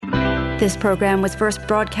This program was first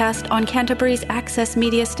broadcast on Canterbury's access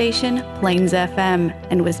media station, Plains FM,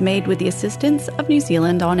 and was made with the assistance of New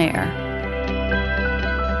Zealand On Air.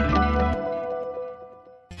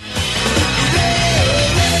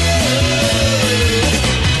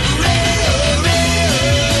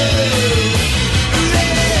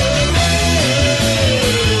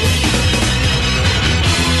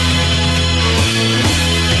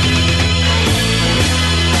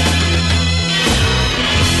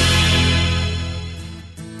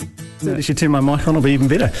 If you turn my mic on, it'll be even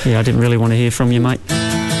better. Yeah, I didn't really want to hear from you, mate.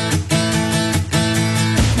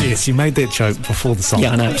 Yes, you made that joke before the song.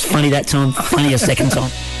 Yeah, I know. It's funny that time, funny a second time.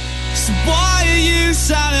 So why are you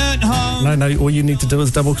sat at home? No, all you need to do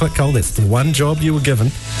is double-click Cole. That's the one job you were given.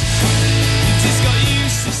 Just got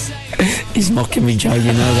used to saying, He's mocking me, Joe,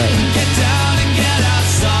 you know that. get down and get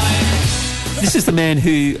outside. This is the man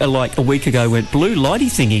who, like a week ago, went blue lighty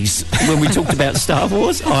thingies when we talked about Star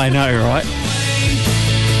Wars. I know, right?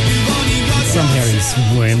 Somehow he's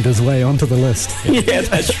wormed his way onto the list. Yeah,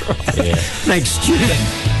 that's right. Yeah. Thanks, Stu.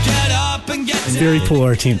 Get up and get Very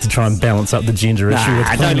poor attempt to try and balance up the gender issue with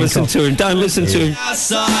Don't claiming listen to him. Don't listen to him.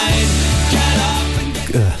 outside. Get up and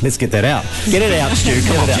get Let's get that out. Get it out, Stu.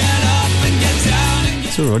 Come on. up and get down and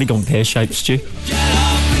It's already gone pear-shaped, Stu. get up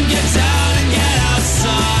and get down and get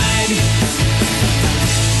outside.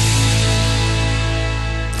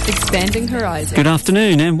 Expanding Horizons. Good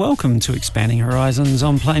afternoon and welcome to Expanding Horizons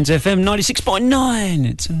on Plains FM 96.9.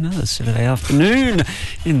 It's another Saturday afternoon.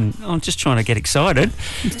 I'm just trying to get excited.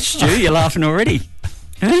 Stu, you're laughing already.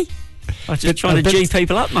 Hey? I'm just trying to G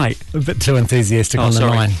people up, mate. A bit too enthusiastic on the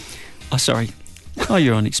sorry. line. Oh, sorry. Oh,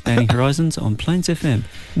 you're on Expanding Horizons on Plains FM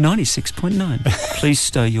 96.9. Please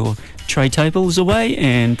stow your tray tables away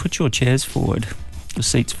and put your chairs forward, the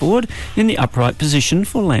seats forward, in the upright position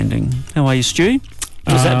for landing. How are you, Stu?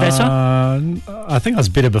 Was that better? I think I was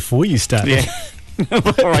better before you started. Yeah.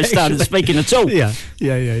 Before I started speaking at all. Yeah.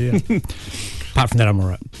 Apart from that, I'm all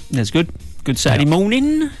right. That's good. Good Saturday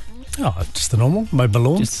morning. Oh, just the normal. Mowed my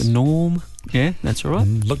lawns. Just the norm. Yeah, that's all right.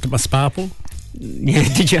 Looked at my sparkle.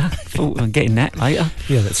 Yeah, did you? I'm getting that later.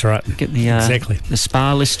 Yeah, that's right. Get the Exactly. the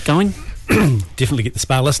spa list going. Definitely get the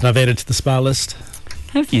spa list, and I've added to the spa list.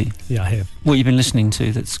 Have you? Yeah, I have. What have you been listening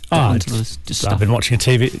to that's gone into the list? Just I've stuff. been watching a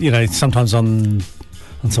TV, sometimes on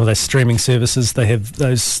some of those streaming services, they have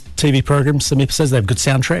those TV programs, some episodes, they have good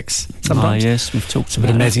soundtracks sometimes. Oh, yes, we've talked A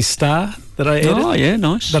bit about of Mazzy Star that I added. Oh, yeah,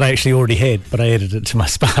 nice. That I actually already had, but I added it to my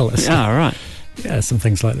spa list. Yeah, all right. Yeah, some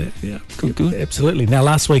things like that. Yeah, Good. Absolutely. Now,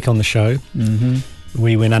 last week on the show,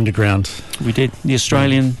 we went underground. We did. The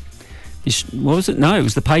Australian... What was it? No, it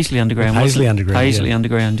was the Paisley Underground. Paisley wasn't it? Underground, Paisley yeah.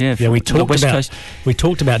 Underground, yeah. Yeah, we from the talked West about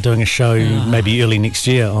Coast. doing a show maybe early next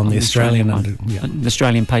year on the Australian one. yeah. The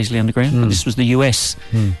Australian Paisley Underground. But this was the US,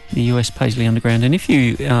 the US Paisley Underground. And if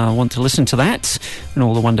you want to listen to that and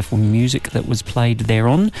all the wonderful music that was played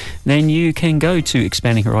thereon, then you can go to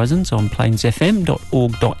Expanding Horizons on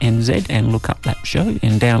plainsfm.org.nz and look up that show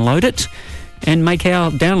and download it. And make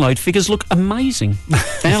our download figures look amazing.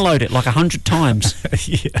 Download it like 100 times.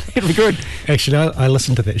 Yeah. It'll be good. Actually, I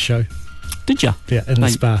listened to that show. Did you? Yeah, in the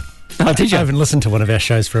spa. Oh, did you? I haven't listened to one of our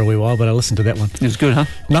shows for a wee while, but I listened to that one. It was good, huh?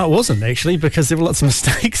 No, it wasn't, actually, because there were lots of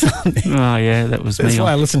mistakes on there. Oh, yeah, that was That's me.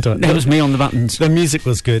 why I listened to it. That was me on the buttons. The music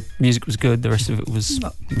was good. Music was good. The rest of it was...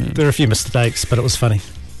 There were a few mistakes, but it was funny.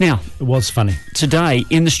 Now, It was funny. today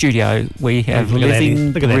in the studio, we have Look at that.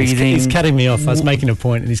 living, Look at that. breathing... He's cutting me off. I was making a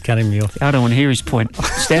point and he's cutting me off. I don't want to hear his point.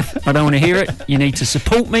 Steph, I don't want to hear it. You need to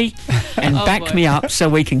support me and back me up so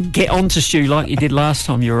we can get on to Stu like you did last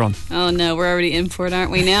time you were on. Oh no, we're already in for it, aren't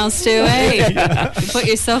we now, Stu? Hey, you put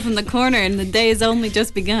yourself in the corner and the day has only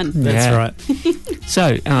just begun. That's Yeah. right.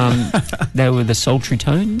 So, there were the sultry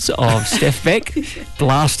tones of Steph Beck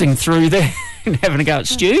blasting through there and having a go at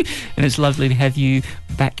Stu. And it's lovely to have you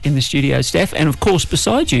back in the studio, Steph. And, of course,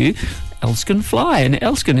 beside you, Elskan Fly. And,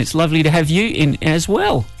 Elskan, it's lovely to have you in as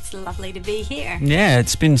well. It's lovely to be here. Yeah,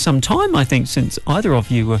 it's been some time, I think, since either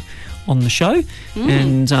of you were on the show.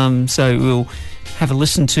 And so we'll have a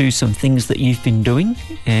listen to some things that you've been doing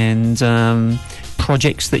and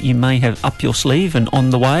projects that you may have up your sleeve and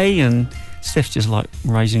on the way. And Steph's just like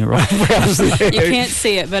raising her eyebrows there. You can't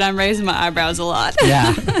see it, but I'm raising my eyebrows a lot.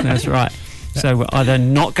 Yeah, that's right. So we're either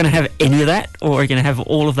not going to have any of that or we're going to have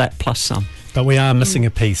all of that plus some. But we are missing a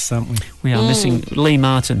piece, aren't we? We are missing Lee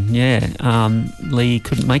Martin, yeah. Lee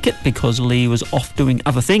couldn't make it because Lee was off doing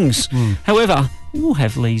other things. However, we'll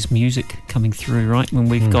have Lee's music coming through, right, when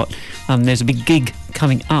we've got... there's a big gig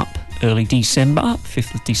coming up early December,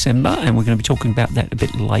 5th of December, and we're going to be talking about that a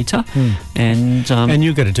bit later. And And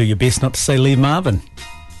you've got to do your best not to say Lee Marvin.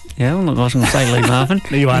 Yeah, I'm not going to say Lee Marvin.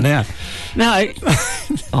 There you are now. No,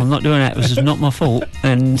 I'm not doing that. This is not my fault.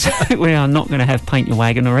 And we are not going to have Paint Your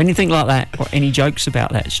Wagon or anything like that, or any jokes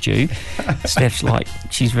about that, Stu. Steph's like,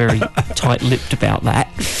 she's very tight-lipped about that.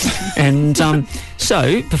 And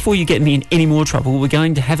so, before you get me in any more trouble, we're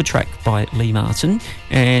going to have a track by Lee Martin.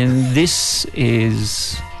 And this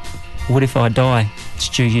is What If I Die?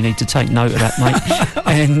 Stu, you need to take note of that, mate.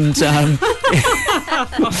 And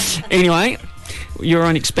anyway, you're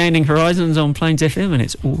on Expanding Horizons on Plains FM, and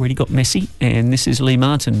it's already got messy. And this is Lee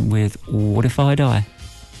Martin with What If I Die?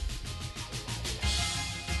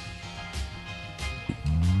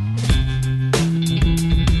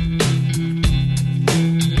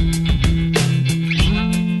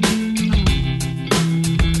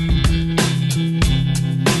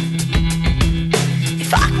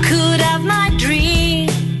 If I could have my dream,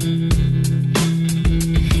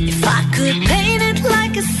 if I could paint it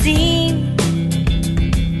like a scene,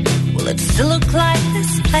 will it still look like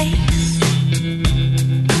this place?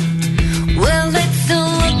 Will it still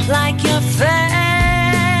look like your face?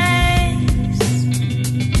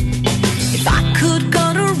 If I could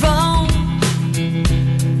go to Rome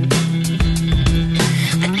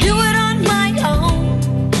and do it on my own,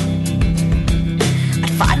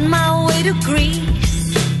 I'd find my way to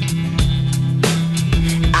Greece.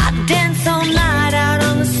 I'd dance all night out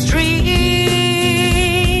on the street.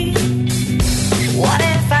 What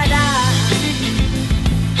if I die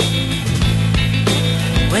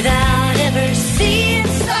without ever seeing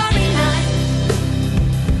Starry Night?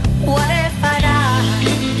 What if I die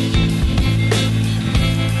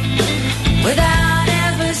without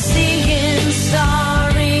ever seeing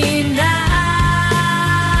Starry Night?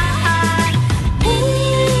 Ooh,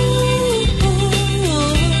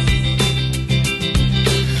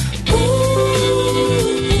 ooh,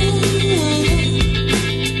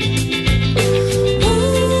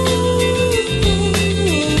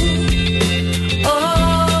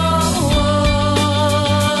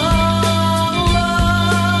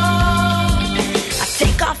 I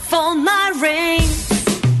take off all my rings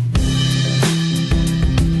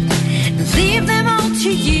and leave them all to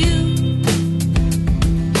you.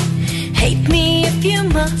 Hate me if you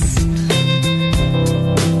must.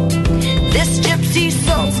 This gypsy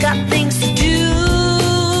soul's got things to do.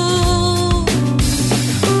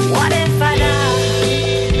 What if I die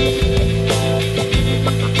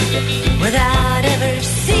without ever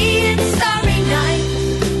seeing Starry Night?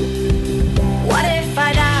 What if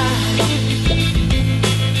I die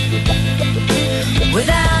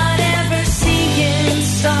without ever seeing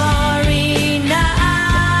Starry Night?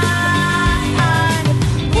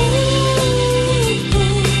 Ooh,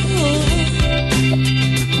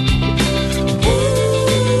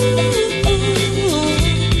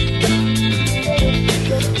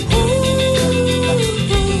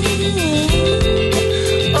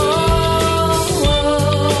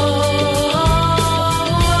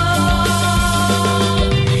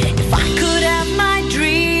 if I could have my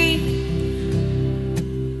dream,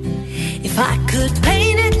 if I could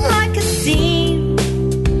paint it like a scene,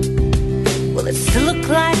 will it still look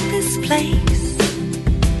like this place?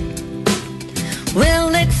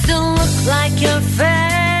 Will it still look like your face?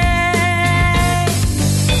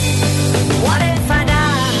 What if I die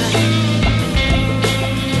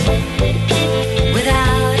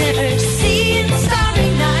without ever seeing Starry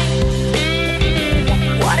Night?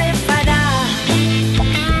 What if I die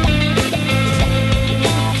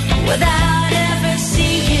without ever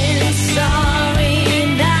seeing Starry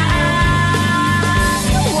Night? What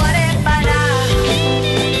if I die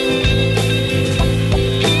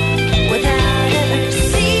without ever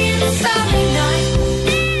seeing Starry Night?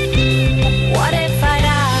 What if I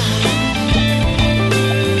die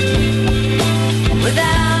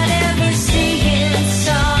without ever seeing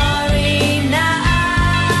Starry Night?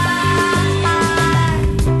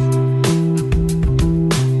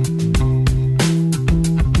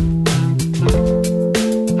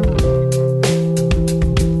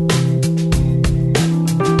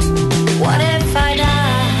 What if I die?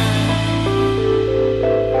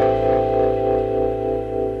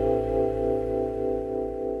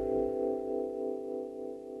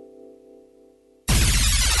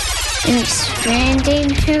 Expanding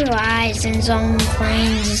horizons on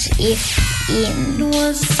Plains FM. It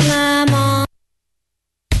was slam on.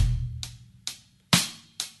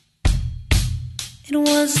 It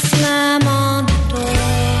was slam on the door,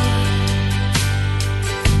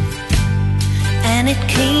 and it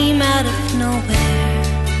came out of nowhere.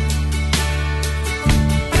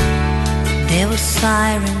 There were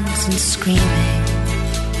sirens and screaming,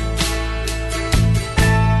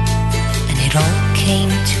 and it all came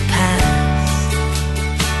to pass.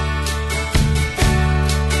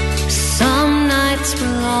 nights were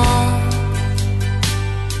long,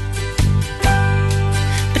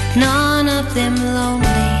 but none of them lonely.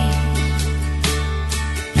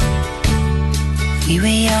 We were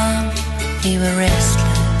young, we were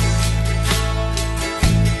restless,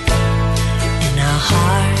 and our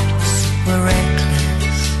hearts were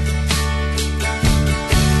reckless.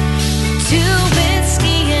 Two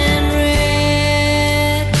whiskey and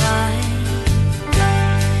red wine,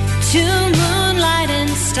 two moonlight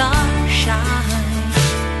and starshine.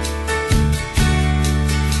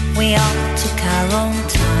 We all took our own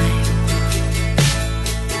time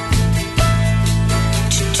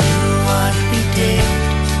to do what we did.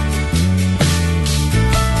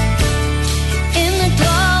 In the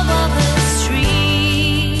glow of a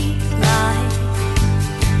street light,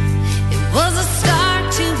 it was a start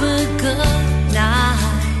to a good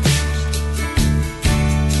night.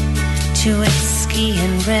 To whiskey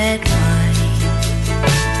and red wine,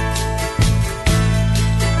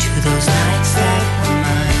 to those nights that were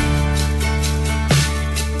mine.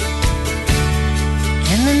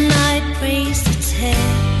 And the night raised its head,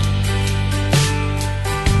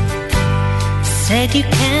 said you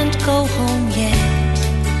can't go home yet.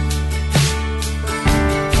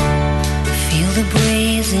 Feel the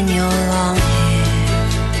breeze in your long hair,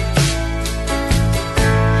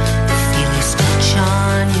 feel his touch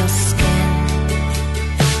on your skin.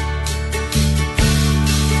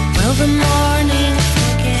 Will the morning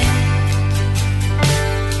forget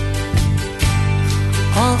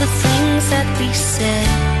all the things that we said?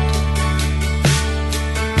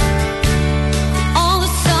 All the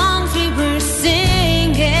songs we were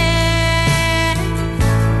singing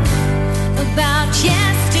about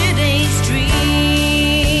yesterday's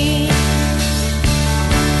dream.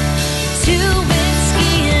 Two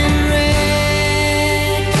whiskey and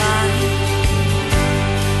red wine,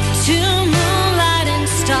 two moonlight and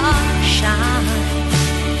starshine.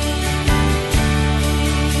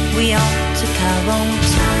 We all took our own time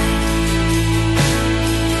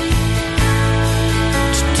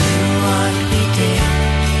to do what we did.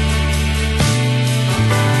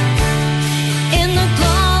 In the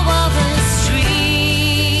glow of a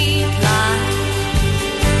street light,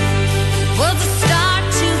 was the start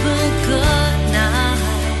to a good night.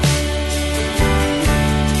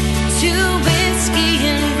 Two whiskey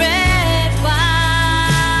and red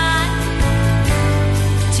wine,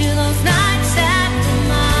 to those nights that were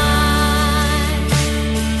mine.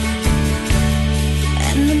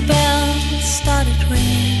 And the bells started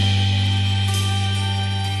ringing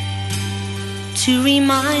to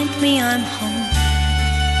remind me I'm home.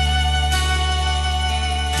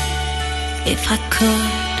 If I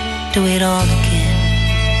could do it all again,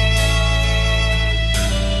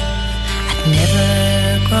 I'd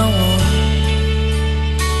never grow old.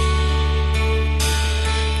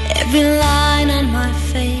 Every line on my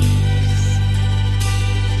face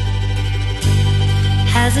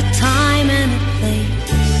has a time and a place.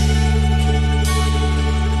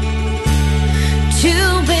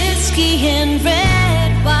 Two whiskey and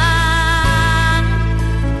red wine,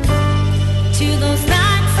 to those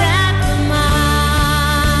nights that were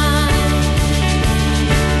mine.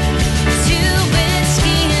 Two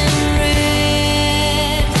whiskey and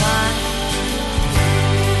red wine,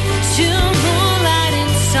 two moonlight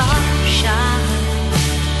and starshine.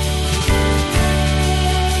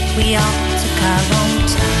 We all took our own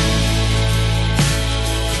time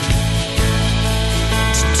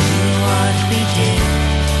to do what we did.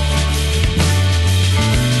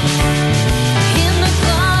 In the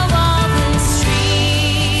glow of the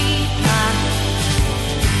street light,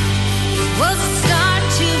 was a start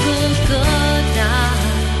to a good night.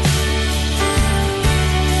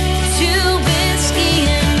 Two whiskey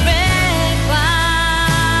and red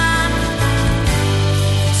wine,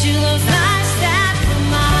 to those nights that were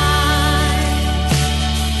mine.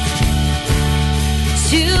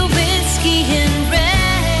 Two whiskey and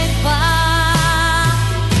red wine,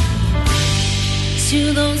 to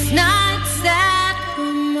those nights that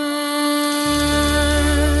were mine.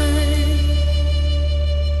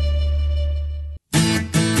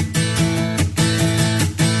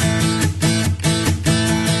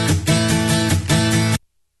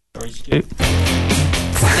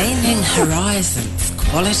 Expanding horizons,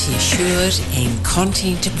 quality assured and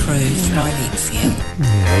content approved by Lexia.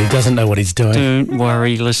 Yeah, he doesn't know what he's doing. Don't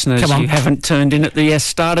worry, listeners. Come on. You haven't turned in at the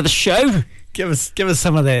start of the show. Give us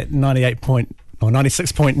some of that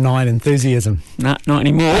 96.9 enthusiasm. Nah, not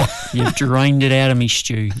anymore. You've drained it out of me,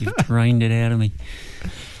 Stu. You've drained it out of me.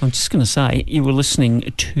 I'm just going to say, you were listening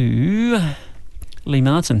to Lee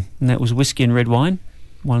Martin, and that was Whiskey and Red Wine.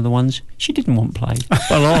 one of the ones she didn't want played.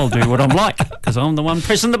 Well, I'll do what I'm like, because I'm the one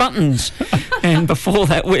pressing the buttons. And before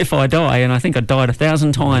that, What If I Die? And I think I died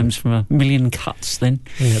 1,000 times from a million cuts then.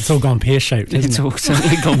 Yeah, it's all gone pear-shaped, isn't It's it? all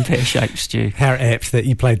certainly gone pear-shaped, Stu. How apt that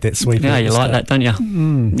you played that sweeper. Yeah, at you the like start. that, don't you?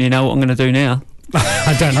 You know what I'm going to do now?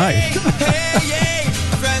 I don't know.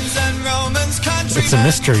 Friends and Romans, countrymen. It's a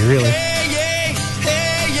mystery, really. Hey,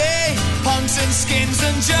 punks and skins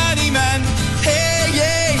and journeymen.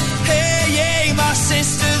 Hey, my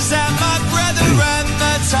sisters and my brethren,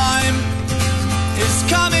 the time is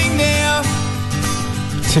coming near.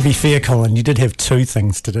 To be fair, Colin, you did have 2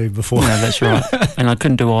 things to do before. No, that's right. And I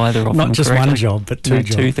couldn't do either of them. Not just correctly. one job, but 2 No,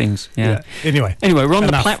 jobs. 2 things, yeah. Anyway, Anyway, we're on the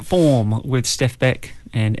enough. platform with Steph Beck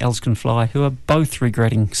and Elskan Fly, who are both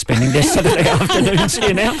regretting spending their Saturday afternoons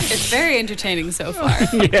here now. It's very entertaining so far.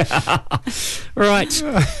 Yeah. Right.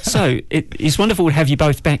 So it is wonderful to have you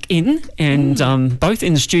both back in and both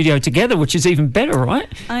in the studio together, which is even better, right?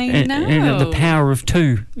 I And know. the power of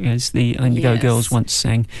 2, as the Indigo Yes. Girls once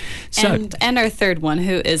sang. So, And our third one,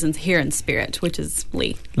 who isn't here in spirit, which is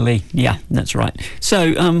Lee. Lee, yeah, that's right.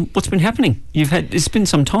 So, what's been happening? It's been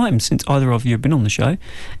some time since either of you have been on the show,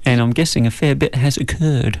 and I'm guessing a fair bit has occurred.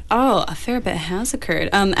 Oh, a fair bit has occurred.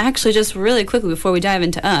 Actually, just really quickly before we dive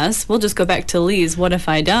into us, we'll just go back to Lee's "What If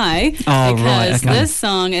I Die," Oh, because right, okay. this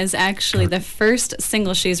song is actually the first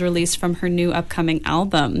single she's released from her new upcoming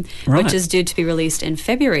album, Right. which is due to be released in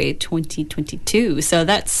February 2022. So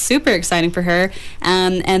that's super exciting for her.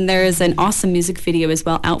 And there's an awesome music video as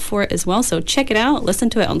well out for it as well. So check it out, listen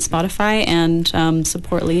to it on Spotify, and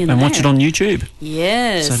support Lee in And there. watch it on YouTube.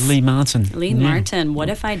 Yes. So, Lee Martin. Lee Yeah. Martin. What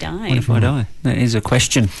if I die? What if I die? That is a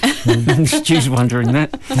question. Stu's wondering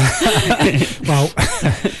that. Well,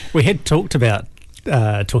 we had talked about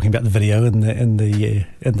talking about the video in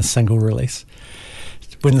the single release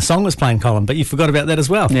when the song was playing, Colin, but you forgot about that as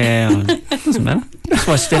well. Yeah, doesn't matter. That's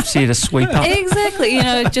why Steph's here to sweep up. Exactly.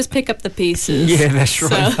 Just pick up the pieces. Yeah, that's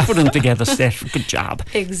right. So- Put them together, Steph. Good job.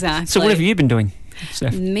 Exactly. So, what have you been doing,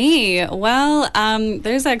 Steph? Me? Well,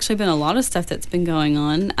 there's actually been a lot of stuff that's been going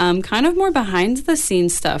on. Kind of more behind the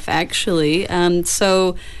scenes stuff, actually.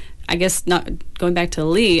 So I guess not going back to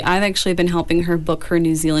Lee, I've actually been helping her book her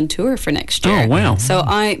New Zealand tour for next year. Oh, wow. So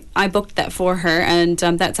I booked that for her, and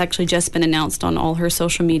that's actually just been announced on all her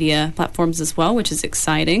social media platforms as well, which is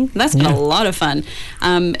exciting. That's been a lot of fun.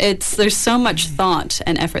 There's so much thought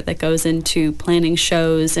and effort that goes into planning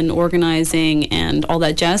shows and organizing and all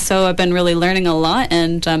that jazz. So I've been really learning a lot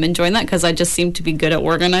and enjoying that because I just seem to be good at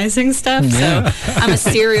organizing stuff. Yeah. So I'm a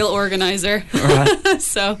serial organizer. Right.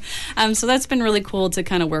 So that's been really cool to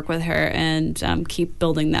kind of work with her and keep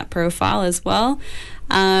building that profile as well.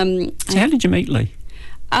 So, how did you meet Lee?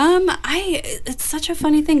 It's such a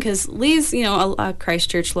funny thing because Lee's, a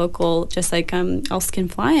Christchurch local, just like Elskan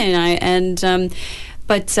Fly and I,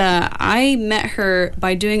 but I met her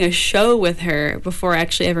by doing a show with her before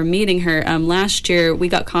actually ever meeting her. Last year, we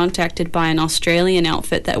got contacted by an Australian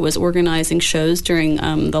outfit that was organizing shows during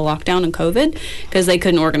the lockdown and COVID because they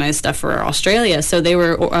couldn't organize stuff for Australia. So they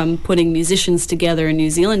were putting musicians together in New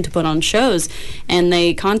Zealand to put on shows. And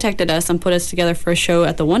they contacted us and put us together for a show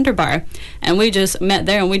at the Wonder Bar. And we just met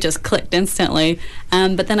there and we just clicked instantly.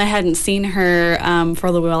 But then I hadn't seen her for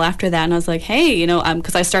a little while after that. And I was like, hey,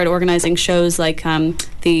 because I started organizing shows like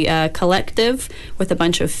the Collective with a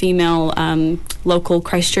bunch of female local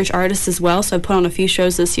Christchurch artists as well. So I put on a few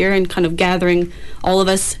shows this year and kind of gathering all of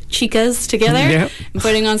us chicas together and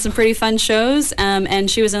putting on some pretty fun shows. And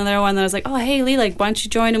she was another one that I was like, oh, hey, Lee, why don't you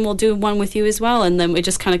join and we'll do one with you as well. And then we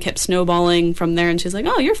just kind of kept snowballing from there. And she's like,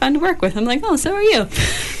 oh, you're fun to work with. I'm like, oh, so are you.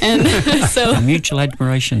 And so A mutual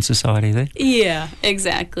admiration society there. yeah,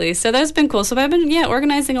 exactly. So that's been cool. So I've been,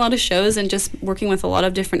 organizing a lot of shows and just working with a lot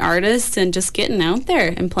of different artists and just getting out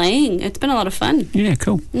there and playing. It's been a lot of fun. Yeah,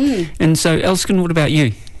 cool. And so, Elskan, what about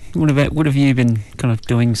you? What have you been kind of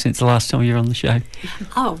doing since the last time you were on the show?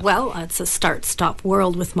 Oh, well, it's a start-stop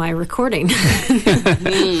world with my recording.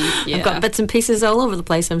 Yeah. I've got bits and pieces all over the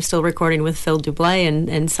place. I'm still recording with Phil Dublé,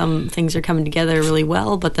 and some things are coming together really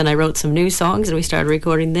well, but then I wrote some new songs, and we started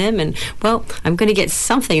recording them, and, well, I'm going to get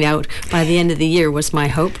something out by the end of the year was my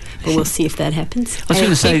hope, but we'll see if that happens. I was going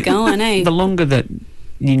to say, keep going, eh? the longer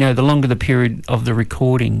the period of the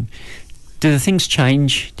recording, do the things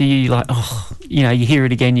change? Do you you hear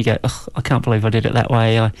it again, you go, oh, I can't believe I did it that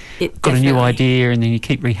way. I got a new idea, and then you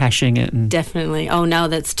keep rehashing it. And Definitely. Oh, now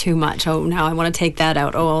that's too much. Oh, now I want to take that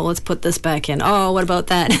out. Oh, let's put this back in. Oh, what about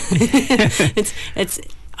that?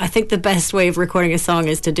 I think the best way of recording a song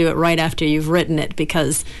is to do it right after you've written it,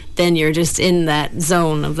 because then you're just in that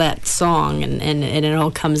zone of that song, and it all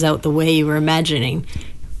comes out the way you were imagining.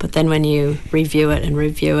 But then when you review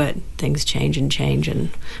it, things change, and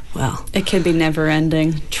well, it could be never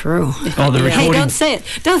ending. True. Oh, the recording. Hey, don't say it.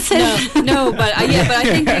 Don't say it. No, but I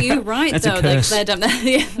think that you're right. That's though. a curse.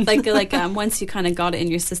 Once you kind of got it in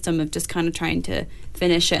your system of just kind of trying to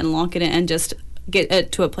finish it and lock it in and just get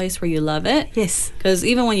it to a place where you love it. Yes. Because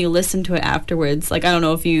even when you listen to it afterwards, like, I don't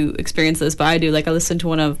know if you experience this, but I do. Like, I listen to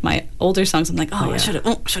one of my older songs, I'm like, I should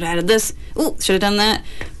have added this. Oh, should have done that.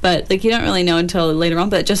 But like, you don't really know until later on.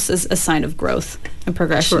 But it just is a sign of growth and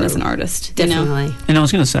progression as an artist. Definitely. You know? And I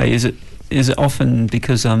was going to say, is it often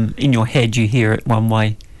because in your head you hear it one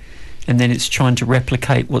way, and then it's trying to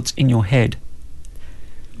replicate what's in your head?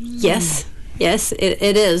 Yes,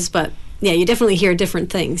 it is, but yeah, you definitely hear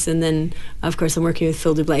different things. And then, of course, I'm working with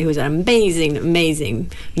Phil Dublé, who's an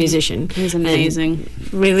amazing musician. He's amazing.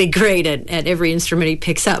 Really great at every instrument he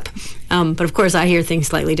picks up. But of course, I hear things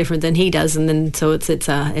slightly different than he does, and then so it's a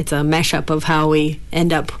mashup of how we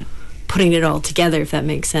end up putting it all together, if that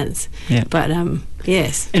makes sense. Yeah. But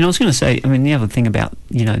yes. And I was going to say, I mean, the other thing about,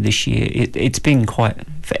 this year, it's been quite,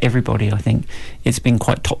 for everybody, I think, it's been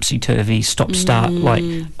quite topsy-turvy, stop-start, like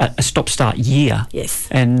a stop-start year. Yes.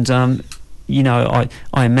 And,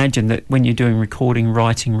 I imagine that when you're doing recording,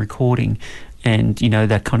 and,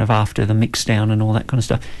 that kind of after the mix down and all that kind of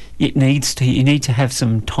stuff, you need to have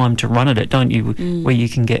some time to run at it, don't you, where you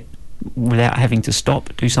can get, without having to stop,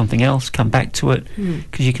 do something else, come back to it,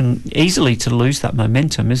 because you can easily to lose that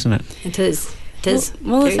momentum, isn't it? It is.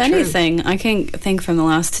 Well, if anything, I can think from the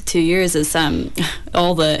last 2 years is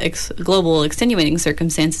all the global extenuating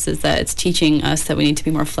circumstances is that it's teaching us that we need to be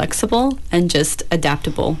more flexible and just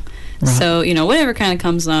adaptable. Right. So, whatever kind of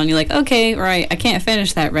comes on, you're like, okay, right, I can't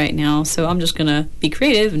finish that right now, so I'm just going to be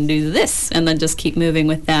creative and do this, and then just keep moving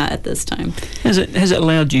with that at this time. Has it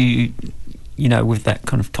allowed you, with that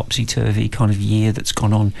kind of topsy-turvy kind of year that's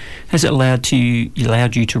gone on, has it allowed you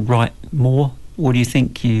to write more, or do you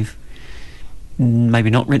think you've maybe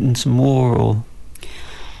not written some more, or?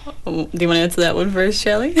 Do you want to answer that one first,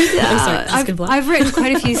 Shelley? Yeah, I've written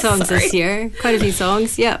quite a few songs this year. Quite a few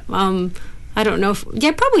songs, yeah. I don't know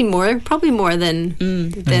probably more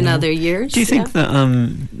than other years. Do you think that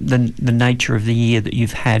the nature of the year that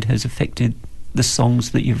you've had has affected the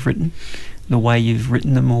songs that you've written, the way you've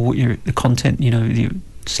written them, or the content, the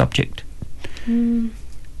subject?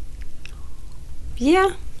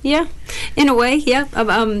 Yeah, in a way, yeah.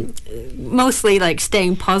 Mostly like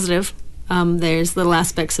staying positive. There's little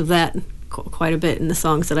aspects of that quite a bit in the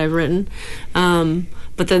songs that I've written.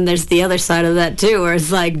 But then there's the other side of that too, where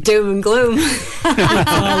it's like doom and gloom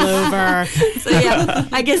all over. So yeah,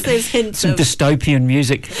 I guess there's hints some of dystopian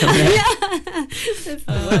music.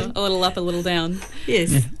 A little up, a little down.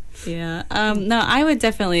 Yes. Yeah. No, I would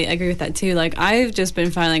definitely agree with that too. Like, I've just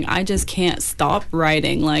been finding I just can't stop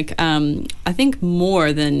writing. Like, I think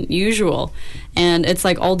more than usual, and it's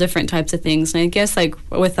like all different types of things. And I guess like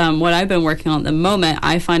with what I've been working on at the moment,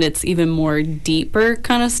 I find it's even more deeper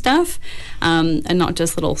kind of stuff, and not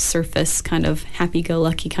just little surface kind of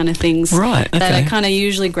happy-go-lucky kind of things. Right. Okay. That I kind of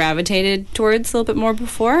usually gravitated towards a little bit more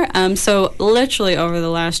before. So literally over the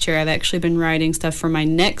last year, I've actually been writing stuff for my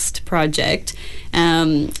next project.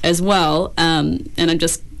 As well, and I'm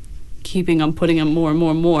just keeping on putting on more and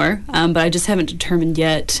more and more, but I just haven't determined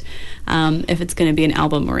yet if it's going to be an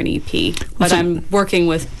album or an EP. But I'm working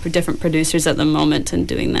with different producers at the moment and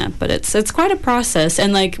doing that, but it's quite a process,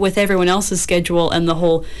 and like with everyone else's schedule and the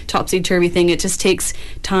whole topsy-turvy thing, it just takes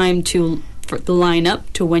time to line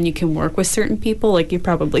up to when you can work with certain people. Like, you're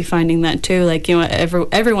probably finding that too, like,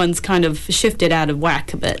 everyone's kind of shifted out of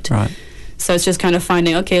whack a bit. Right. So it's just kind of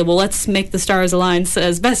finding, okay, well, let's make the stars align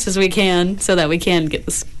as best as we can so that we can get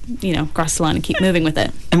this, cross the line and keep moving with it.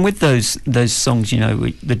 And with those songs,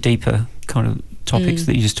 the deeper kind of topics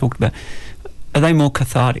that you just talked about, are they more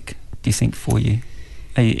cathartic, do you think, for you?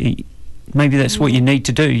 Maybe that's what you need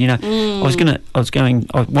to do. While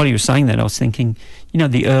you were saying that, I was thinking,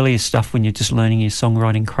 the earlier stuff when you're just learning your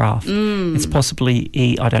songwriting craft, it's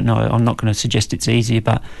possibly, I don't know, I'm not going to suggest it's easier,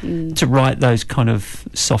 but to write those kind of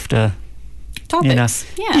softer topics.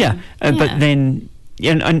 But then,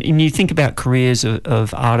 and you think about careers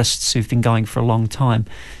of artists who've been going for a long time.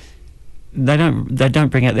 They don't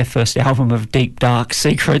bring out their first album of deep, dark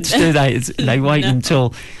secrets, do they? They wait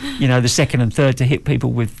until the second and third to hit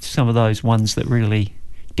people with some of those ones that really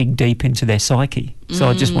dig deep into their psyche. So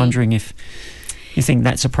I'm just wondering if you think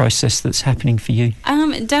that's a process that's happening for you.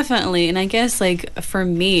 Definitely. And I guess like for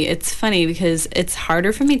me, it's funny because it's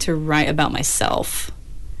harder for me to write about myself,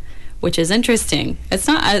 which is interesting. It's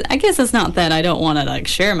not, I guess it's not that I don't want to like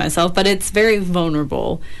share myself, but it's very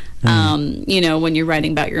vulnerable. when you're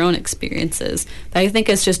writing about your own experiences. But I think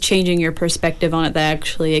it's just changing your perspective on it that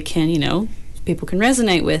actually it can, people can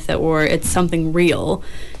resonate with it, or it's something real,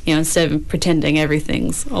 instead of pretending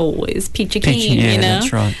everything's always peachy keen,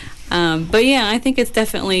 that's right. But yeah, I think it's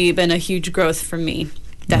definitely been a huge growth for me.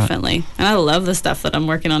 Definitely. Right. And I love the stuff that I'm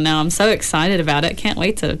working on now. I'm so excited about it. Can't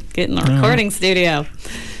wait to get in the recording studio.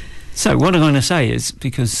 So what I'm going to say is,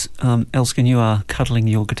 because Elskan, you are cuddling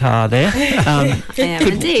your guitar there. I am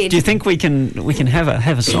indeed. Do you think we can have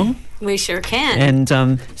a song? We sure can. And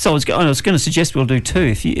so I was going to suggest we'll do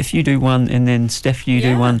two. If you do one and then Steph, you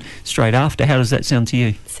do one straight after. How does that sound to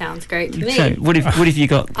you? Sounds great to me. So what have you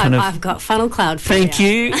got? I've got Funnel Cloud for Thank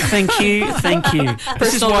you. Thank you.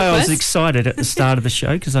 This is why I was excited at the start of the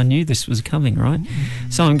show, because I knew this was coming, right?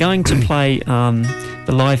 So I'm going to play the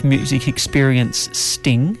live music experience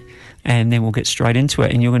Sting, and then we'll get straight into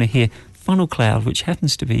it, and you're going to hear Funnel Cloud, which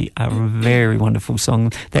happens to be a very wonderful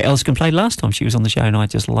song that Elskan played last time she was on the show, and I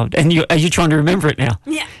just loved it. And are you trying to remember it now?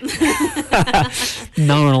 Yeah.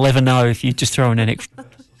 No one will ever know if you just throw in an extra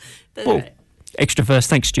verse.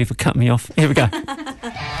 Thanks, Stu, for cutting me off. Here we go.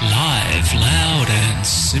 Live, loud and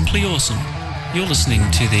simply awesome. You're listening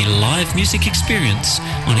to the live music experience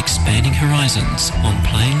on Expanding Horizons on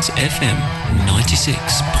Plains FM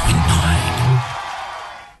 96.9.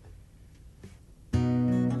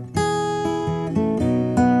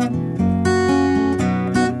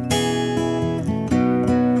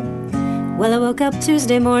 Well, I woke up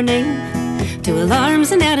Tuesday morning to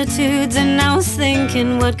alarms and attitudes, and I was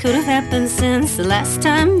thinking what could have happened since the last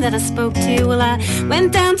time that I spoke to you. Well, I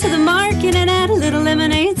went down to the market and at a little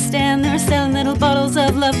lemonade stand. They were selling little bottles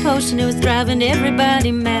of love potion. It was driving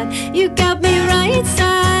everybody mad. You got me right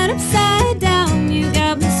side upside down. You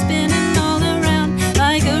got me spinning all around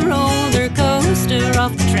like a roller coaster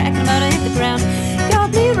off the track and about to hit the ground. Got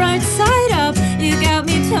me right side up. You got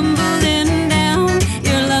me tumbling down.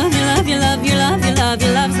 Your love, your love, your love, your love, your love,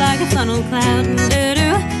 your love's like a funnel cloud.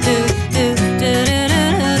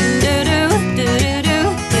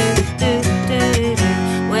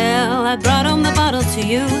 Well, I brought home the bottle to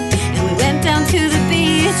you, and we went down to the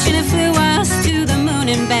beach, and it flew us to the moon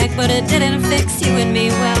and back, but it didn't fix you and me.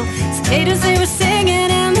 Well, cicadas, they were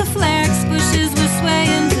singing, and the flax bushes were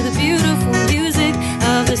swaying to the beautiful music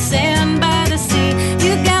of the sand by the sea.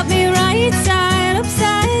 You got me right side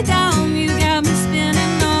upside down. You got me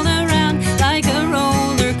spinning all around like a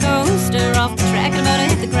roller coaster off the track and about to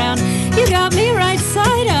hit the ground. You got me right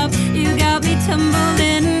side up. You got me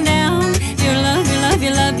tumbling down. Your love, your love,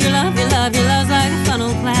 your love, your love, your love, your love's like a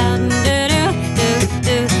funnel cloud.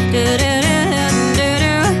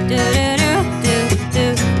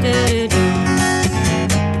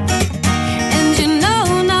 And you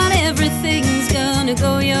know not everything's gonna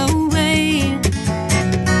go your way.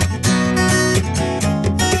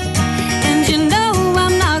 And you know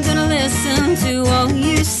I'm not gonna listen to all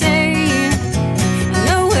you say.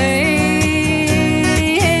 No way.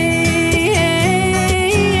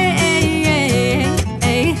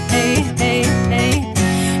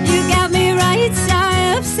 You got me right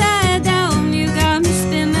side upside down. You got me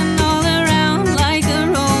spinning all around like a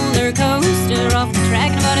roller coaster off the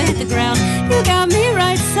track and about to hit the ground. You got me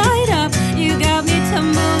right side up. You got me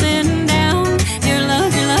tumbling down. Your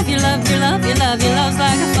love, your love, your love, your love, your love, your love's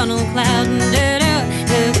like a funnel cloud.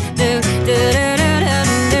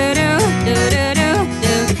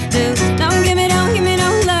 Don't give me no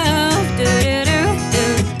love.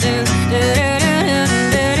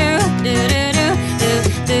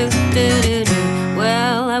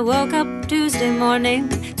 Well, I woke up Tuesday morning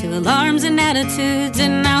to alarms and attitudes,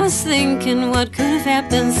 and I was thinking what could have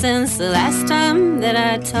happened since the last time that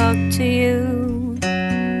I talked to you.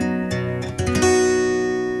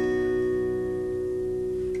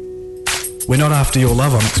 We're not after your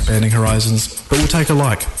love on Expanding Horizons, but we'll take a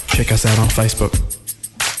like. Check us out on Facebook.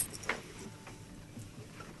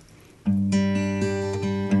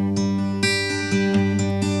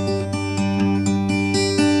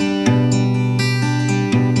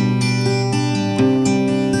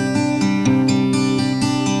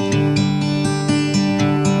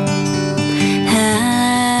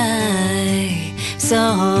 I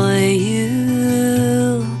saw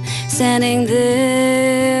you standing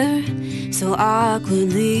there so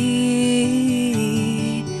awkwardly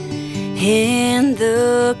in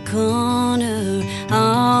the corner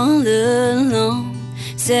all alone,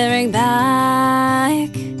 staring back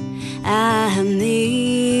at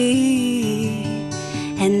me.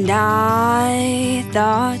 And I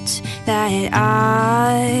thought that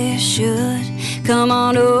I should come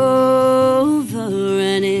on over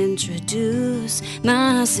and introduce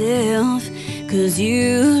myself, 'cause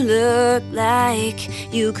you look like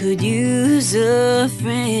you could use a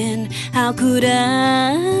friend. How could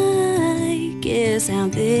I guess how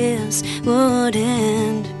this would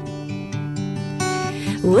end?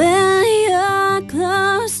 When you're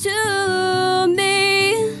close to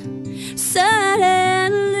me,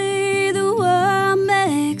 suddenly the world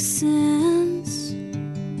makes sense.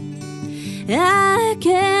 I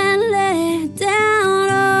can let down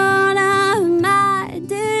all of my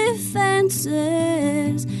defenses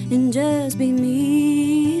and just be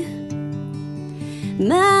me.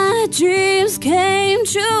 My dreams came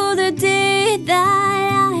true the day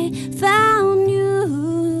that I found you.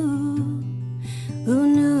 Who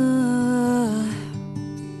knew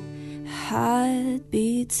heart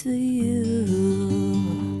beats for you?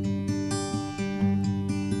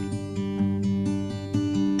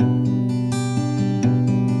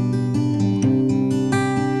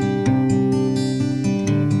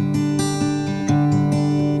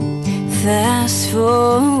 Fast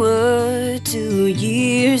forward 2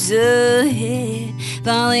 years ahead,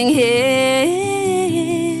 falling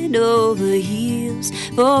head over heels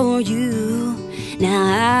for you.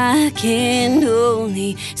 Now I can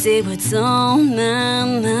only say what's on my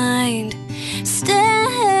mind.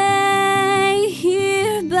 Stay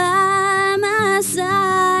here by my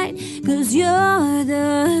side, 'cause you're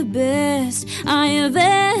the best I have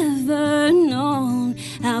ever known.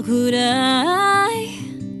 How could I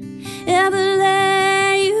ever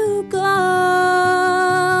let you go?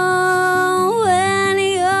 When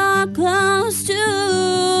you're close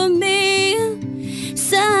to me,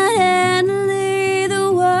 suddenly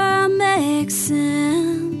the world makes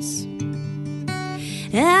sense.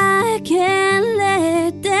 I can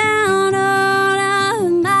let down all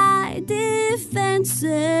of my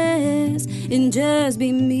defenses and just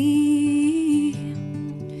be me.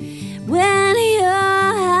 When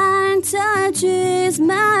your hand touches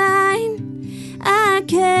mine, I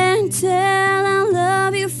can tell I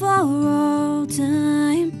love you for all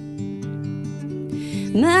time.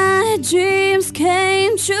 My dreams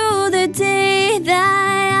came true the day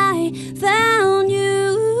that I found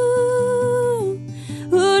you.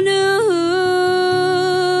 Who knew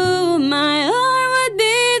my heart would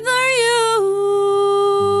beat for you?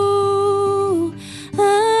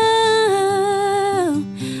 Oh,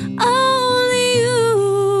 only you.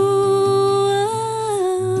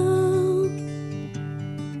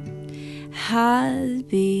 Heart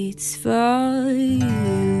beats for you.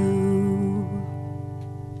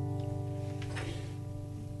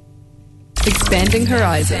 Expanding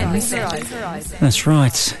Horizons. That's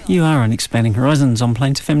right. You are on Expanding Horizons on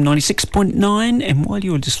Plains FM 96.9, and while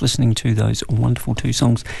you were just listening to those wonderful two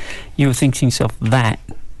songs, you were thinking to yourself, that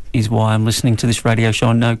is why I'm listening to this radio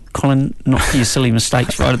show. No, Colin, not for your silly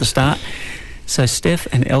mistakes right at the start. So Steph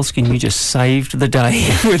and Elskan, you just saved the day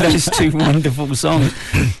with those two wonderful songs.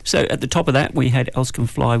 So at the top of that, we had Elskan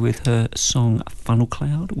Fly with her song Funnel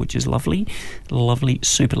Cloud, which is lovely. Lovely,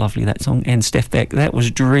 super lovely, that song. And Steph Beck, that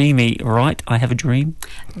was dreamy, right? I Have a Dream.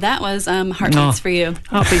 That was Heartbeats for You.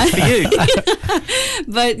 Heartbeats for you.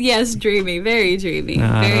 But yes, dreamy, very dreamy. No,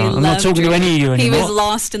 very I'm not talking to any of you anymore. He was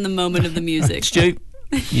lost in the moment of the music. Stu,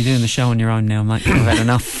 you're doing the show on your own now, mate. I've had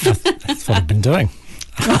enough. That's what I've been doing.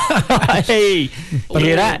 Hey,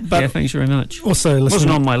 hear that? But yeah, thanks very much. Also,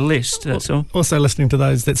 wasn't on my list. That's all. Also, listening to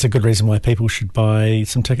those, that's a good reason why people should buy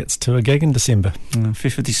some tickets to a gig in December.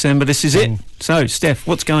 5th of December. This is it. So, Steph,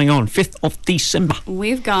 what's going on? 5th of December.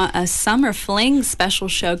 We've got a Summer Fling special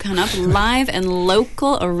show coming up, live and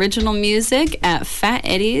local original music at Fat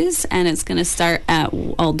Eddie's, and it's going to start at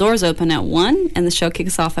doors open at 1, and the show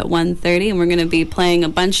kicks off at 1:30, and we're going to be playing a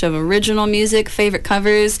bunch of original music, favorite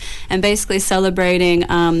covers, and basically celebrating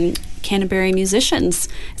Canterbury musicians.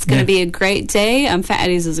 It's going to be a great day. Fat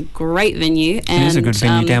Eddie's is a great venue. And, it is a good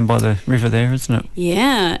venue down by the river there, isn't it?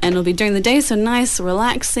 Yeah, and it'll be during the day, so nice,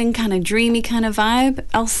 relaxing, kind of dreamy kind of vibe.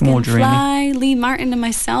 Elskan Fly, Lee Martin and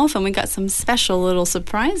myself, and we got some special little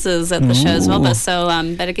surprises at the show as well. But so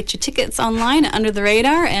better get your tickets online at Under the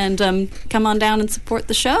Radar and come on down and support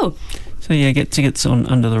the show. So yeah, get tickets on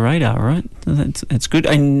Under the Radar, right? That's good.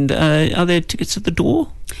 And are there tickets at the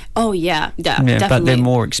door? Oh yeah, definitely. But they're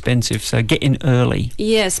more expensive, so get in early.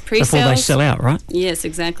 Yes, pre-sales before they sell out, right? Yes,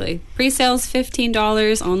 exactly. Pre-sales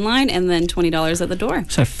 $15 online, and then $20 at the door.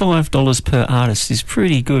 So $5 per artist is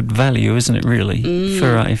pretty good value, isn't it? Really,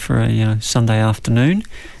 for a Sunday afternoon,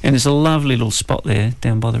 and it's a lovely little spot there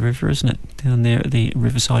down by the river, isn't it? Down there at the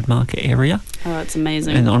Riverside Market area. Oh, it's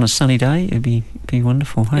amazing. And on a sunny day, it'd be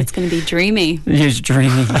wonderful. Hey? It's going to be dreamy. It's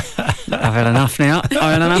dreamy. I've had enough now. I've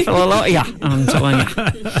had enough of a lot. Yeah, I'm telling you.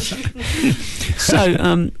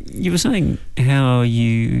 So, you were saying how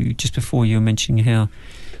you, just before you were mentioning how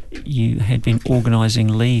you had been organising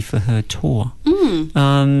Lee for her tour.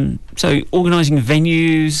 So organising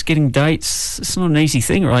venues, getting dates, it's not an easy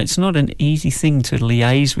thing, right? It's not an easy thing to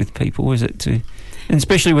liaise with people, is it? And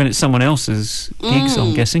especially when it's someone else's gigs,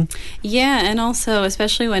 I'm guessing. Yeah, and also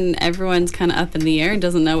especially when everyone's kind of up in the air and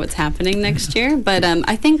doesn't know what's happening next year. But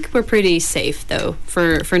I think we're pretty safe, though,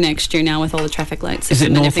 for next year now with all the traffic lights. Is it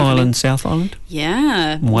North Island, South Island?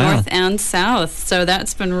 Yeah, wow. North and South. So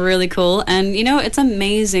that's been really cool. And, it's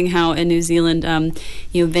amazing how in New Zealand,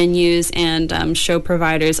 venues and show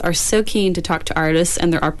providers are so keen to talk to artists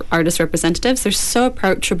and their artist representatives. They're so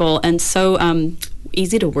approachable and so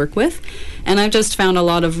easy to work with, and I've just found a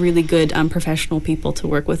lot of really good professional people to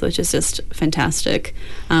work with, which is just fantastic.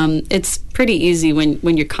 It's pretty easy when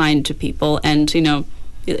you're kind to people and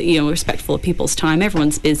respectful of people's time.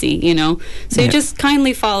 Everyone's busy, so you just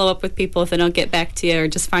kindly follow up with people if they don't get back to you, or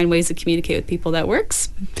just find ways to communicate with people that works,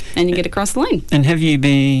 and you get across the line. And have you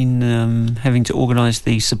been having to organise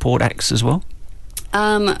the support acts as well?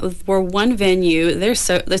 For one venue, there's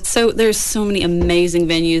so many amazing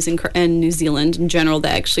venues in New Zealand in general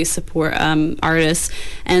that actually support artists,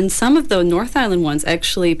 and some of the North Island ones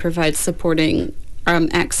actually provide supporting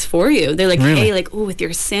acts for you. They're like, really? Hey, with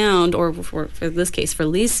your sound, or for this case, for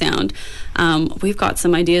Lee's sound, we've got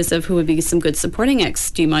some ideas of who would be some good supporting acts.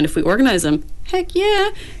 Do you mind if we organize them? Heck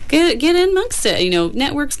yeah, get in amongst it.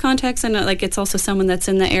 Networks, contacts, and it's also someone that's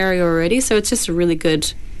in the area already. So it's just a really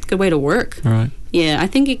good way to work. Right. Yeah, I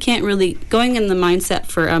think you can't really, going in the mindset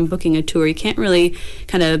for booking a tour, you can't really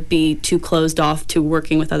kind of be too closed off to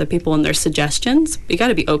working with other people and their suggestions. You got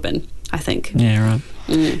to be open, I think. Yeah, right.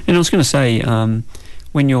 And I was going to say,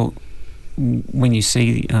 when you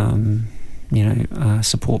see,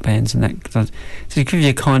 support bands and that, does it give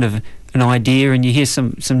you kind of an idea, and you hear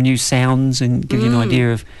some new sounds and give you an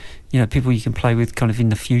idea of, people you can play with kind of in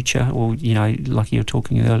the future, or, like you were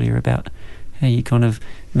talking earlier about how you kind of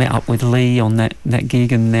met up with Lee on that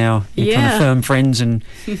gig, and now you're kind of firm friends and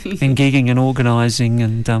gigging and organising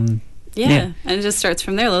and and it just starts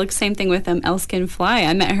from there. Same thing with Elskan Fly.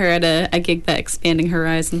 I met her at a gig that Expanding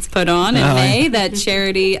Horizons put on in May, that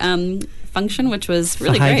charity function, which was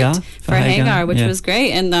really great for Hagar, which was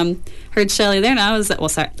great. And heard Shelley there, and I was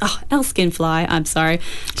Elskan Fly. I'm sorry,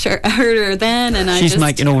 I heard her then, and she's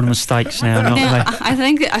making all the mistakes now. Now I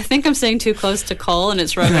think I'm staying too close to Cole, and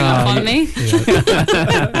it's rubbing off on me.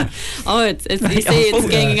 It's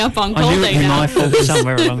ganging up on Cole. I knew it was my fault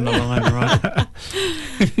somewhere along the line, right?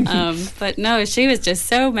 But no, she was just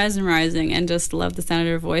so mesmerizing, and just loved the sound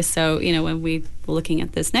of her voice. So when we were looking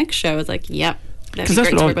at this next show, I was like, yep. That'd be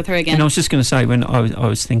great to work with her again. And I was just going to say, when I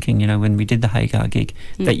was thinking, when we did the Hagar gig,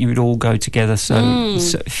 that you would all go together, so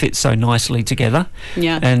fit so nicely together.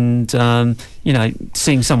 Yeah. And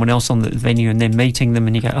seeing someone else on the venue and then meeting them,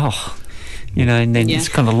 and you go, and then it's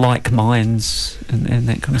kind of like minds and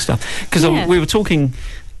that kind of stuff. Because we were talking,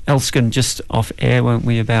 Elskan, just off air, weren't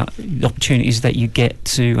we, about the opportunities that you get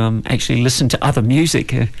to actually listen to other music,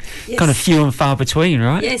 kind of few and far between,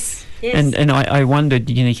 right? Yes. And I wondered,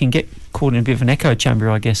 you can get caught in a bit of an echo chamber,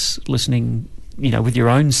 I guess, listening, with your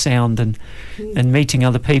own sound and meeting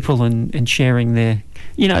other people and sharing their,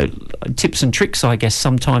 tips and tricks, I guess,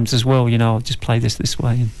 sometimes as well. I'll just play this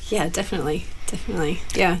way. Yeah, definitely.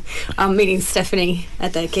 Yeah. Meeting Steffany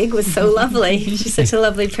at that gig was so lovely. She's such a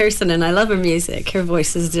lovely person, and I love her music. Her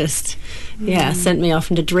voice is just, sent me off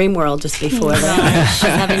into dream world just before that. I was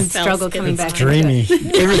having struggle coming back. Dreamy.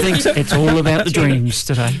 It's all about the dreams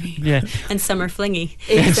today. Yeah. And summer flingy.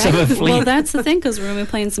 Exactly. Well, that's the thing, because we're going to be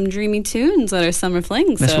playing some dreamy tunes that are summer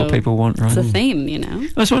flings. That's what people want, right? It's a theme, I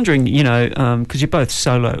was wondering, because you're both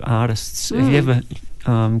solo artists, have you ever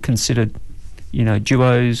considered,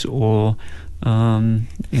 duos or...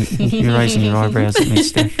 you're raising your eyebrows at me,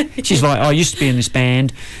 Steph. She's like, I used to be in this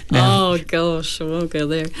band. Oh gosh, I won't go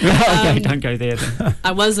there. Okay, don't go there then.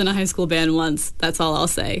 I was in a high school band once. That's all I'll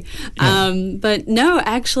say. Yeah. But no,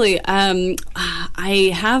 actually,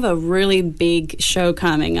 I have a really big show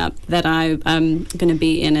coming up that I'm going to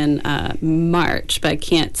be in March, but I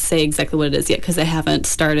can't say exactly what it is yet because I haven't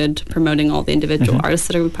started promoting all the individual artists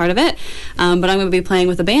that are part of it. But I'm going to be playing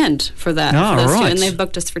with a band for that. Oh, for right. And they've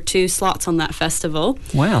booked us for 2 slots on that festival.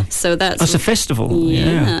 Wow. So that's a festival.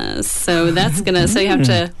 Yeah. So that's gonna. So you have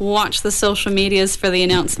to watch the social medias for the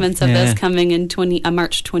announcements of this coming in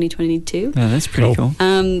March 2022. Oh, that's pretty cool.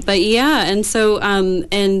 But yeah, and so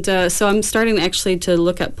so I'm starting actually to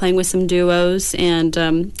look at playing with some duos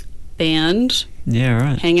and band Yeah,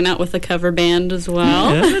 right. Hanging out with a cover band as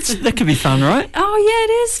well. Yeah, that could be fun, right? Oh, yeah,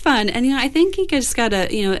 it is fun. And, I think you just got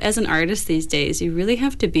to, as an artist these days, you really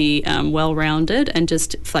have to be well-rounded and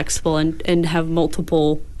just flexible and have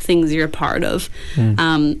multiple things you're a part of.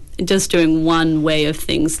 Just doing one way of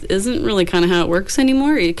things isn't really kind of how it works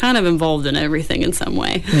anymore. You're kind of involved in everything in some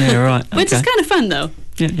way. Yeah, right. Which is kind of fun, though.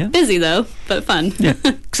 Yeah. Busy, though, but fun. Yeah.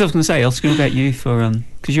 Because I was going to say, Elskan, what about you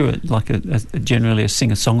because you're like generally a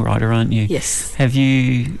singer-songwriter, aren't you? Yes. Have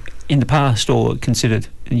you, in the past, or considered,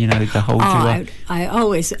 the whole duo? I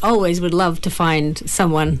always would love to find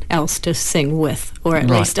someone else to sing with, or at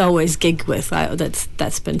least always gig with.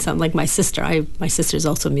 That's been something. Like my sister. My sister's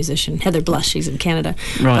also a musician. Heather Blush. She's in Canada,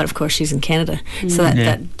 but of course she's in Canada, so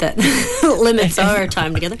that limits our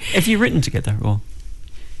time together. Have you written together, or?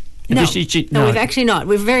 No, we've actually not.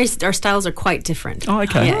 Our styles are quite different. Oh,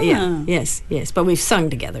 okay. Yeah. Yes. But we've sung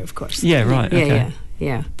together, of course. Yeah, right. Okay.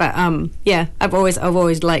 Yeah. But I've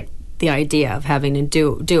always liked the idea of having a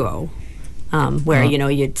duo, where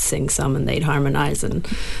you'd sing some and they'd harmonize and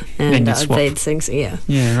they'd sing.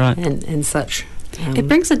 Yeah, right. And such. It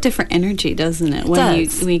brings a different energy, doesn't it? When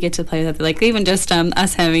we get to play that, like even just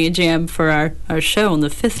us having a jam for our show on the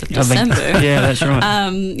 5th of December. Yeah, that's right.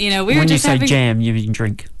 We were just having... When you say jam, you mean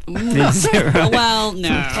drink. Well, no.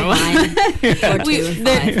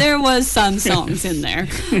 There was some songs in there,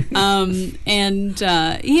 it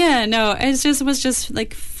was just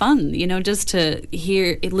like fun, just to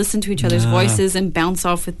listen to each other's voices and bounce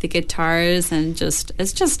off with the guitars, and it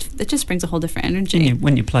just brings a whole different energy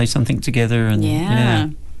when you play something together, and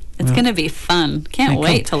it's going to be fun. Can't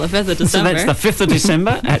wait till the 5th of December. So that's the 5th of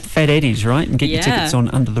December at Fat Eddie's, right? And get your tickets on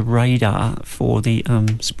Under the Radar for the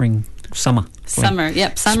summer. Summer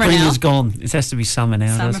now. Spring is gone. It has to be summer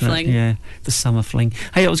now, doesn't Fling. it? Yeah, the summer fling.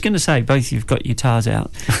 Hey, I was going to say, both of you've got your guitars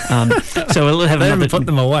out, so we'll have another. Put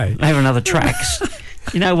them away. Have another tracks.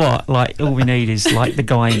 You know what? Like, all we need is like the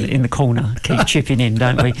guy in the corner keep chipping in,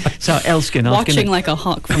 don't we? So Elskan, watching like a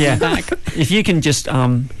hawk from the back. If you can just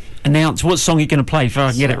announce what song you're going to play, if I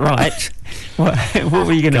can get it right. What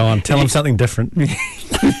were you going to go on? Tell them something different.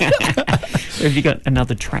 Have you got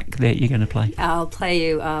another track that you're going to play? I'll play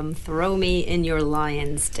you Throw Me in Your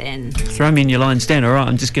Lion's Den. Throw Me in Your Lion's Den. All right,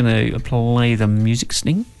 I'm just going to play the music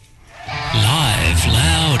sting. Live,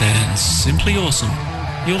 loud and simply awesome.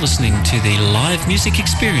 You're listening to the live music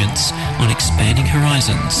experience on Expanding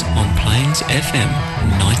Horizons on Plains FM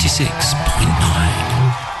 96.9.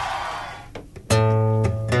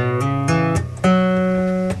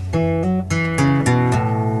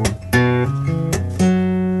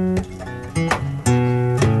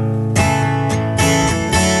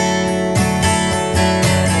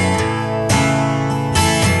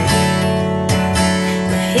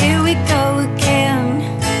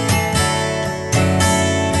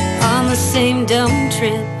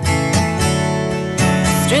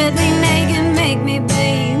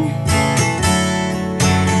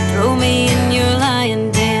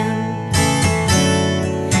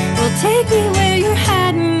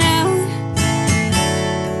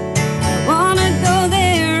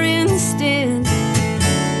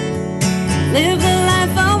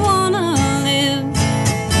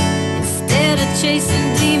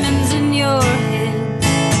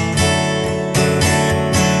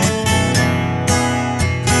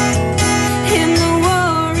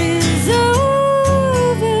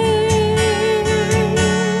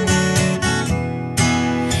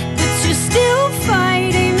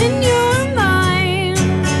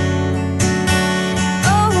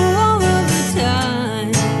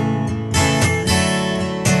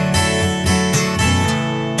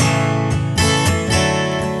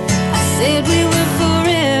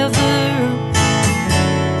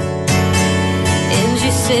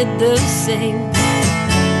 The same,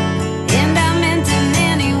 and I meant in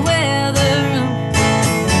any weather,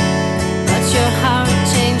 but your heart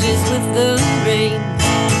changes with the rain.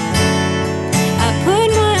 I put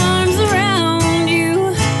my arms around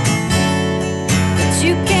you, but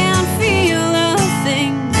you can't feel a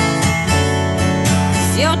thing,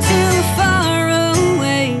 'cause you're too far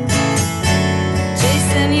away,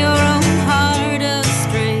 chasing your own heart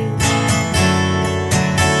astray.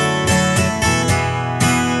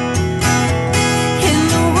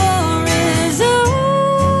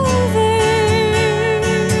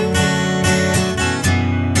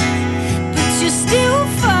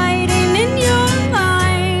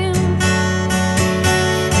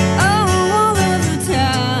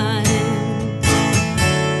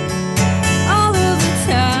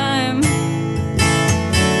 Time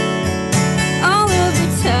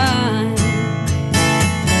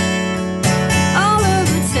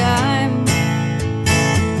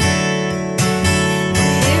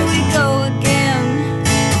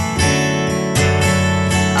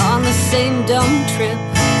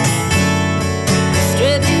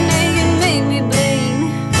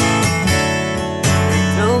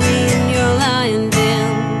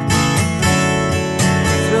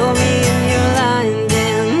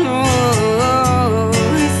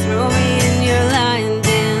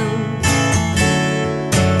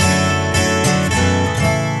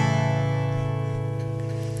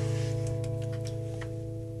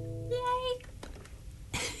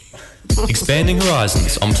Expanding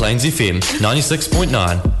Horizons on Plains FM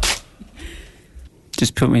 96.9.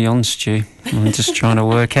 Just put me on, Stu. I'm just trying to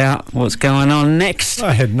work out what's going on next.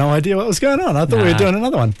 I had no idea what was going on. I thought we were doing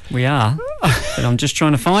another one. We are, but I'm just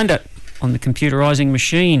trying to find it on the computerising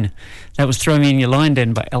machine. That was Throw Me In Your Line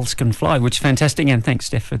Den by Elskan Fly, which is fantastic. And thanks,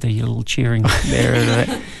 Steph, for the little cheering there.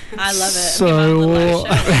 I love it. So,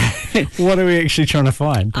 what are we actually trying to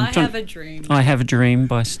find? I Have a Dream. I Have a Dream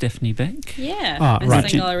by Steffany Beck. Yeah, a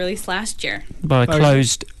single I released last year. But I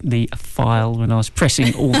closed the file when I was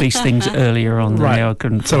pressing all these things earlier on. Right. Now I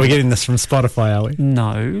couldn't. So we're getting this from Spotify, are we?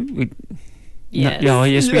 No. Yes. No,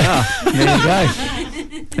 yes, we are. There you go.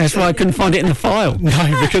 That's why I couldn't find it in the file.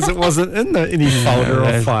 No, because it wasn't in any folder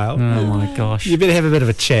or file. Oh my gosh! You better have a bit of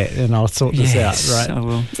a chat, and I'll sort this out. Right? I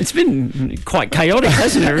will. It's been quite chaotic,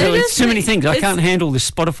 hasn't it? Really, it's too many things. I can't handle this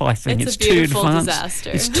Spotify thing. It's too advanced.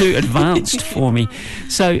 Disaster. It's too advanced for me.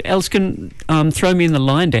 So, Elskan, Throw Me in the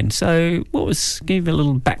Line Den. So, give a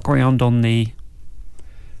little background on the.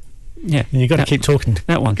 Yeah, you got to keep talking.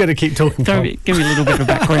 That one. Got to keep talking. Give me a little bit of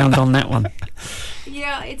background on that one.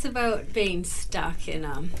 Yeah, it's about being stuck in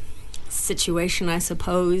a situation, I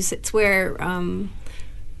suppose. It's where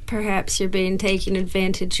perhaps you're being taken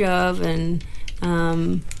advantage of, and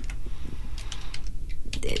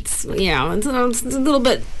it's a little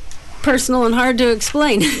bit personal and hard to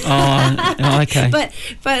explain. Oh, okay. But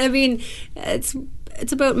I mean, it's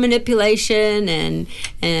about manipulation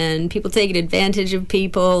and people taking advantage of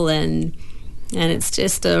people, and it's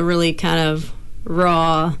just a really kind of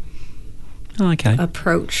raw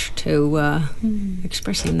approach to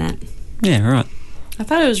expressing that. Yeah, right. I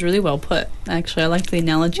thought it was really well put, actually. I liked the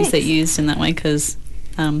analogies that you used in that way, because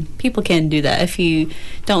people can do that. If you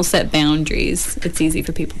don't set boundaries, it's easy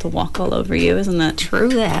for people to walk all over you. Isn't that true?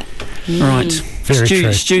 That right. Very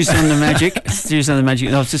true. Stu's on the magic. Stu's on the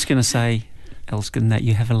magic. I was just going to say, Elskan, that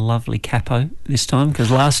you have a lovely capo this time, because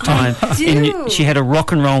last time she had a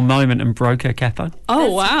rock and roll moment and broke her capo.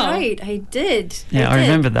 Oh, wow. Right, I did. Yeah, I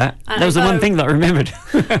remember that. That was the one thing that I remembered.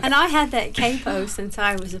 And I had that capo since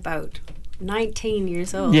I was about 19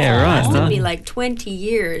 years old. Yeah, right. It took me like 20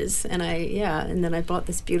 years, and then I bought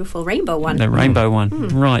this beautiful rainbow one. The rainbow one,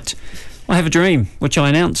 right. I Have a Dream, which I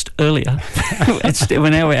announced earlier.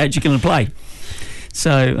 We're now actually going to play.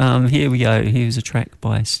 So here we go. Here's a track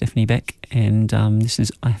by Steffany Beck, and this is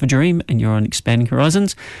I Have a Dream, and you're on Expanding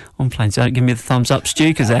Horizons on Plains. Don't give me the thumbs up, Stu,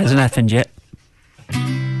 because that hasn't happened yet.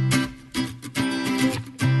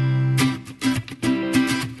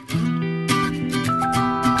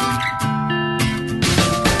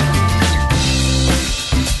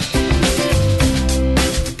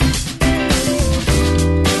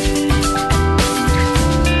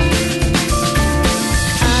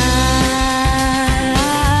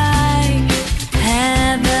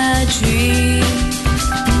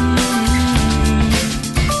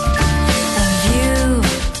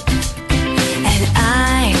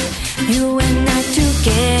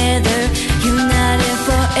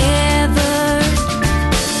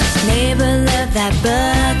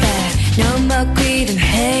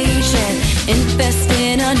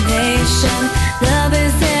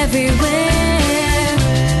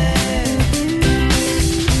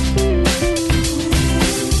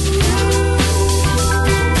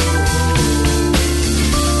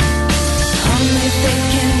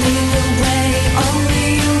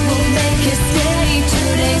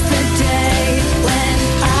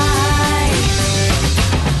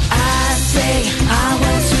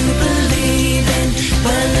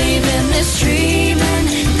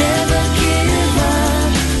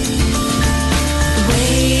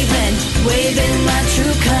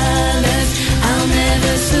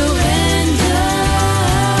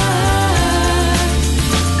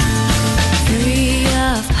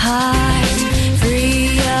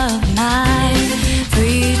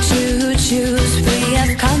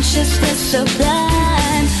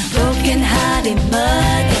 Sublime, broken-hearted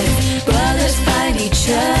mothers, brothers find each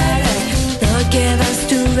other. Lord, give us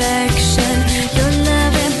direction, your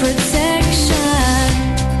love and protection.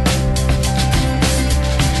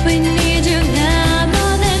 We need you now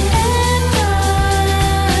more than ever.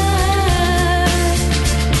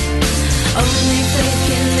 Only faith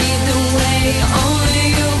can lead the way. Only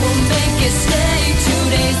you will make it stay. 2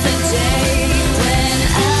 days a day. When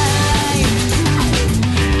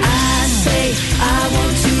I say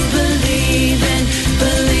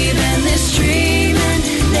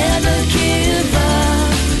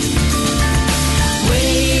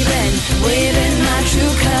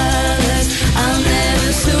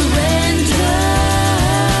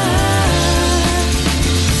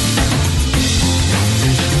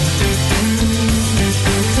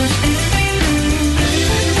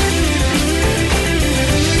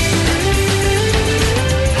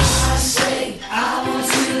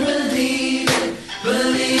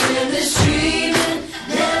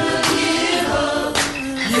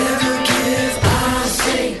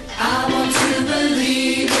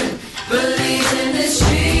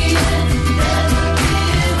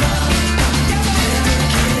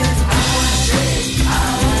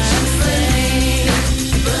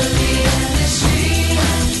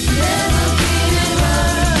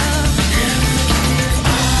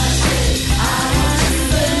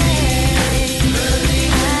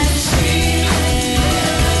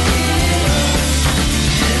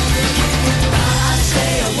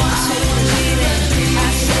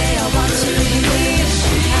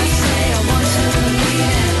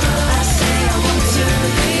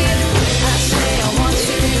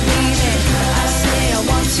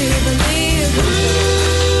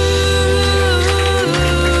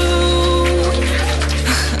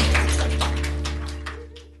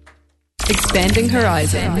Expanding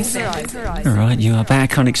Horizons. All right, you are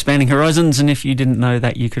back on Expanding Horizons, and if you didn't know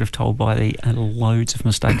that, you could have told by the loads of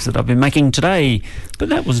mistakes that I've been making today. But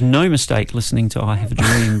that was no mistake listening to I Have a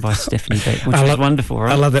Dream by Steffany Beck, which was wonderful,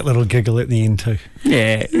 right? I love that little giggle at the end too.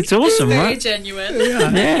 Yeah, it's awesome, Very right? genuine.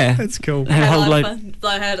 Yeah. That's cool. I had a lot of fun.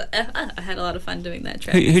 I had a lot of fun doing that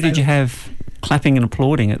track. Who did you have clapping and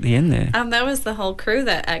applauding at the end there? That was the whole crew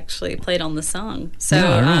that actually played on the song. So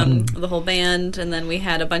the whole band, and then we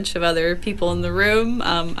had a bunch of other people in the room.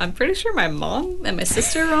 I'm pretty sure my mom and my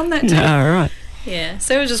sister were on that too. All right. Yeah,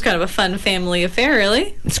 so it was just kind of a fun family affair,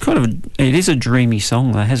 really. It's it is a dreamy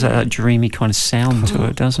song, though. It has a dreamy kind of sound to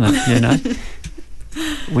it, doesn't it? You know,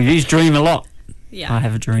 we use dream a lot. Yeah, I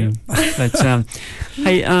have a dream. But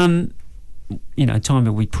hey, you know, time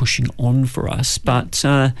will be pushing on for us, but.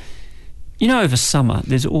 You know, over summer,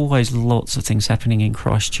 there's always lots of things happening in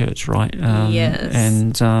Christchurch, right? Yes.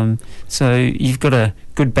 And so you've got a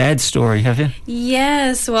good bad story, have you?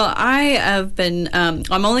 Yes. Well, I have been.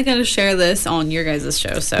 I'm only going to share this on your guys'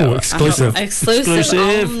 show, so exclusive. Exclusive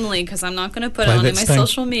only, because I'm not going to put it on in my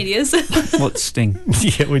social medias. What sting?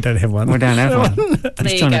 Yeah, we don't have one. We don't have one.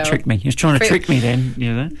 He's trying to trick me. He was trying to trick me then,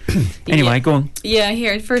 you know. Anyway, go on. Yeah,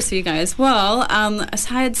 here, first for you guys. Well, I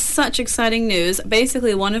had such exciting news.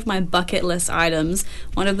 Basically, one of my bucket list items,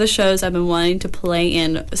 one of the shows I've been wanting to play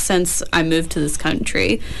in since I moved to this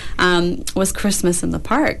country, was Christmas in the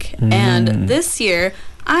Park. And this year,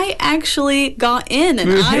 I actually got in, and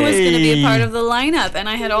I was going to be a part of the lineup, and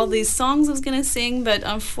I had all these songs I was going to sing, but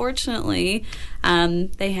unfortunately,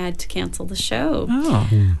 they had to cancel the show.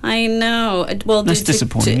 Oh. I know. Well, that's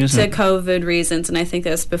disappointing, isn't it? To COVID reasons, and I think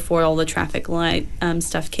that's before all the traffic light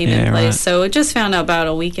stuff came in place. Right. So I just found out about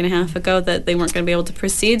a week and a half ago that they weren't going to be able to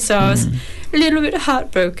proceed, so I was a little bit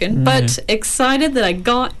heartbroken, but excited that I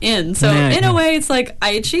got in. So in a way, it's like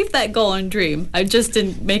I achieved that goal and dream. I just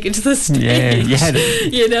didn't make it to the stage. Yeah, you had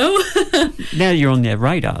it. You know? Now you're on their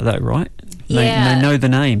radar, though, right? They know the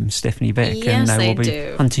name, Steffany Beck, and they will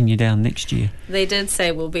be hunting you down next year. They did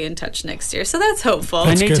say we'll be in touch next year, so that's hopeful.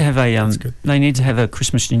 They need to have they need to have a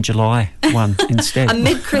Christmas in July one instead. A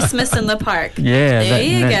mid-Christmas in the park. Yeah, there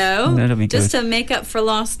you go. That'll be just good. To make up for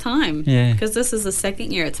lost time. Yeah, because this is the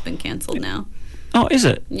second year it's been cancelled now. Oh, is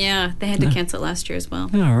it? Yeah, they had to cancel it last year as well.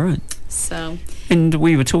 Oh, right. So. And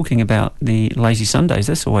we were talking about the Lazy Sundays.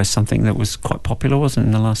 That's always something that was quite popular, wasn't it,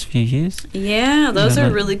 in the last few years? Yeah, those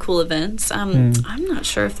are really cool events. I'm not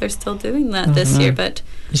sure if they're still doing that this year, but...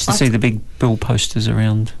 Used to see the big bill posters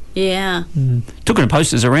around. Yeah. Talking of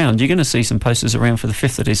posters around, you're going to see some posters around for the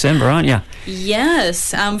 5th of December, aren't you?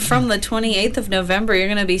 Yes. From the 28th of November, you're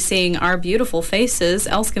going to be seeing our beautiful faces,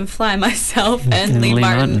 Elskan Fly, myself, and Lee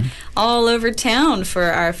Martin, all over town for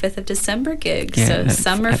our 5th of December gig. So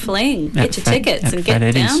Summer Fling. Get your tickets and get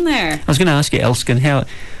down there. I was going to ask you, Elskan, how...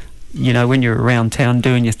 You know, when you're around town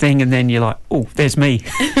doing your thing and then you're like, oh, there's me.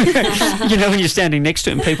 You know, when you're standing next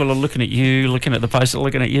to it and people are looking at you, looking at the poster,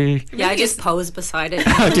 looking at you. Yeah, I just pose beside it.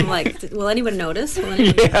 I'm like, will anyone notice? Will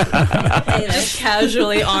anyone just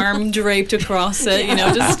casually arm draped across it, you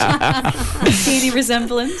know, just teeny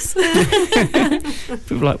resemblance.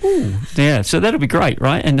 People are like, ooh, yeah, so that'll be great,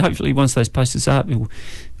 right? And hopefully once those posters are up,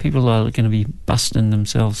 people are going to be busting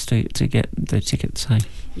themselves to get their tickets, hey?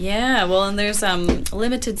 Yeah, well, and there's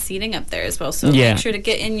limited seating up there as well, so make sure to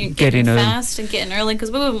get in fast and get in early, because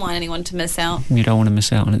we wouldn't want anyone to miss out. You don't want to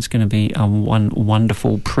miss out, and it's going to be a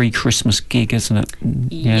wonderful pre-Christmas gig, isn't it?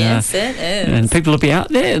 Yes, it is. And people will be out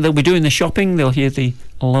there, they'll be doing the shopping, they'll hear the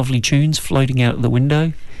lovely tunes floating out of the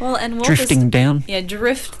window. Well, and we'll drifting down. Yeah,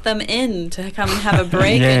 drift them in to come and have a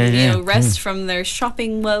break and rest from their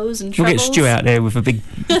shopping woes and troubles. We'll get Stu out there with a big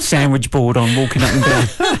sandwich board on, walking up and down.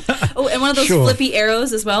 Oh, and one of those flippy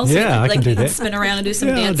arrows as well. So I can do that. Spin around and do some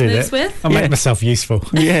dance moves with. I'll make myself useful.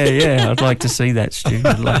 Yeah. I'd like to see that, Stu.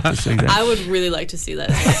 I'd like to see that. I would really like to see that.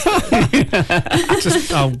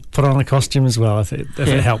 I'll put on a costume as well if it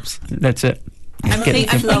helps. That's it. I'm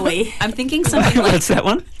thinking something like... What's that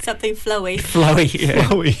one? Something flowy.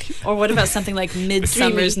 Flowy. Or what about something like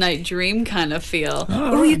Midsummer's Night Dream kind of feel?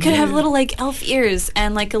 Oh, you could have little like elf ears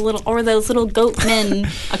and like a little, or those little goat men.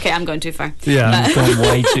 Okay, I'm going too far. Yeah, I'm going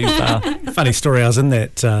way too far. Funny story, I was in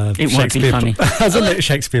that it won't be funny. I was in that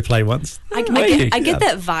Shakespeare play once. I get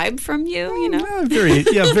that vibe from you, you know?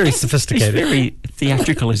 Very sophisticated. He's very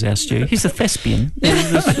theatrical, is our Stu. He's a thespian.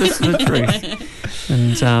 That's the truth.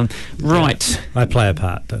 And, right. I play a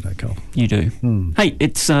part, don't I, Cole? You do. Hey,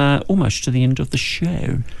 it's almost to the end of the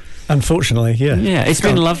show. Unfortunately, yeah. Yeah, it's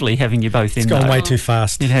been lovely having you both in. It's gone way too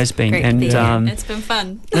fast. It has been. Great, and it's been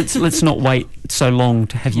fun. let's not wait so long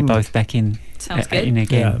to have you both back in Sounds good. in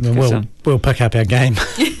again. Yeah, I mean, we'll pick up our game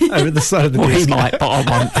over the side of the desk. He might, but I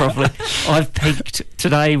won't probably. I've peaked.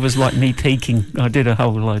 Today was like me peaking. I did a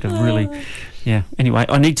whole load of really... Yeah. Anyway,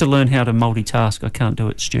 I need to learn how to multitask. I can't do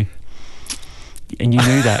it, Stu. And you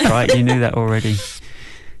knew that, right? You knew that already.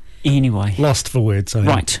 Anyway. Lost for words. I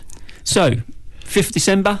think. Right. So, 5th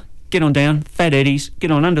December, get on down. Fat Eddie's,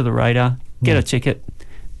 get on Under the Radar, get a ticket.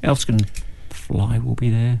 Elskan Fly will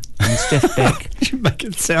be there. And Steph Beck. You make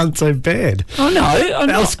it sound so bad. Oh, no. I'm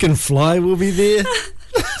not. Elskan Fly will be there.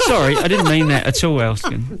 Sorry, I didn't mean that at all,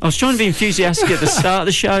 Elskan. I was trying to be enthusiastic at the start of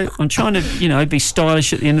the show. I'm trying to, be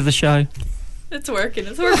stylish at the end of the show. It's working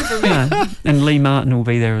for me. And Lee Martin will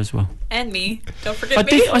be there as well. And me. Don't forget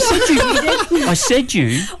me. I said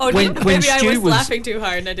you. Oh, when maybe Stu I was laughing too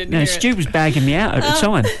hard and I didn't hear it. Stu was bagging me out at the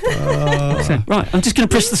time. So, right, I'm just going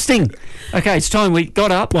to press the sting. Okay, it's time we got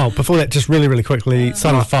up. Well, before that, just really, really quickly,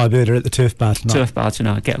 Son of Firebird at the Turf Bar tonight. Turf Bar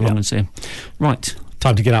tonight. Get along and see him. Right.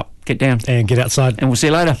 Time to get up. Get down. And get outside. And we'll see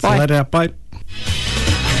you later. Bye. See you later. Bye.